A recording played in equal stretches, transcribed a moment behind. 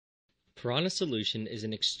Piranha solution is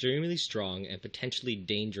an extremely strong and potentially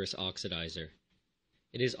dangerous oxidizer.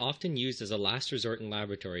 It is often used as a last resort in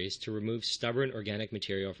laboratories to remove stubborn organic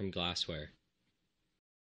material from glassware.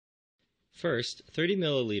 First, 30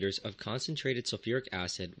 milliliters of concentrated sulfuric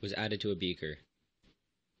acid was added to a beaker.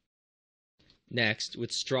 Next,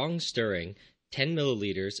 with strong stirring, 10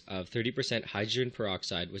 milliliters of 30% hydrogen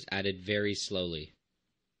peroxide was added very slowly.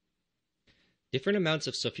 Different amounts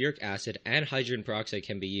of sulfuric acid and hydrogen peroxide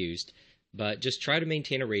can be used, but just try to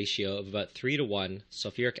maintain a ratio of about 3 to 1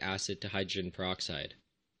 sulfuric acid to hydrogen peroxide.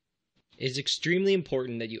 It is extremely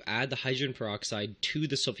important that you add the hydrogen peroxide to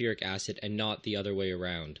the sulfuric acid and not the other way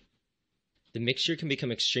around. The mixture can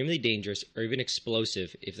become extremely dangerous or even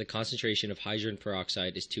explosive if the concentration of hydrogen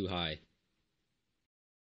peroxide is too high.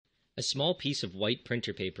 A small piece of white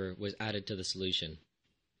printer paper was added to the solution.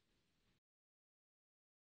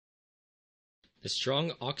 The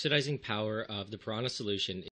strong oxidizing power of the Piranha solution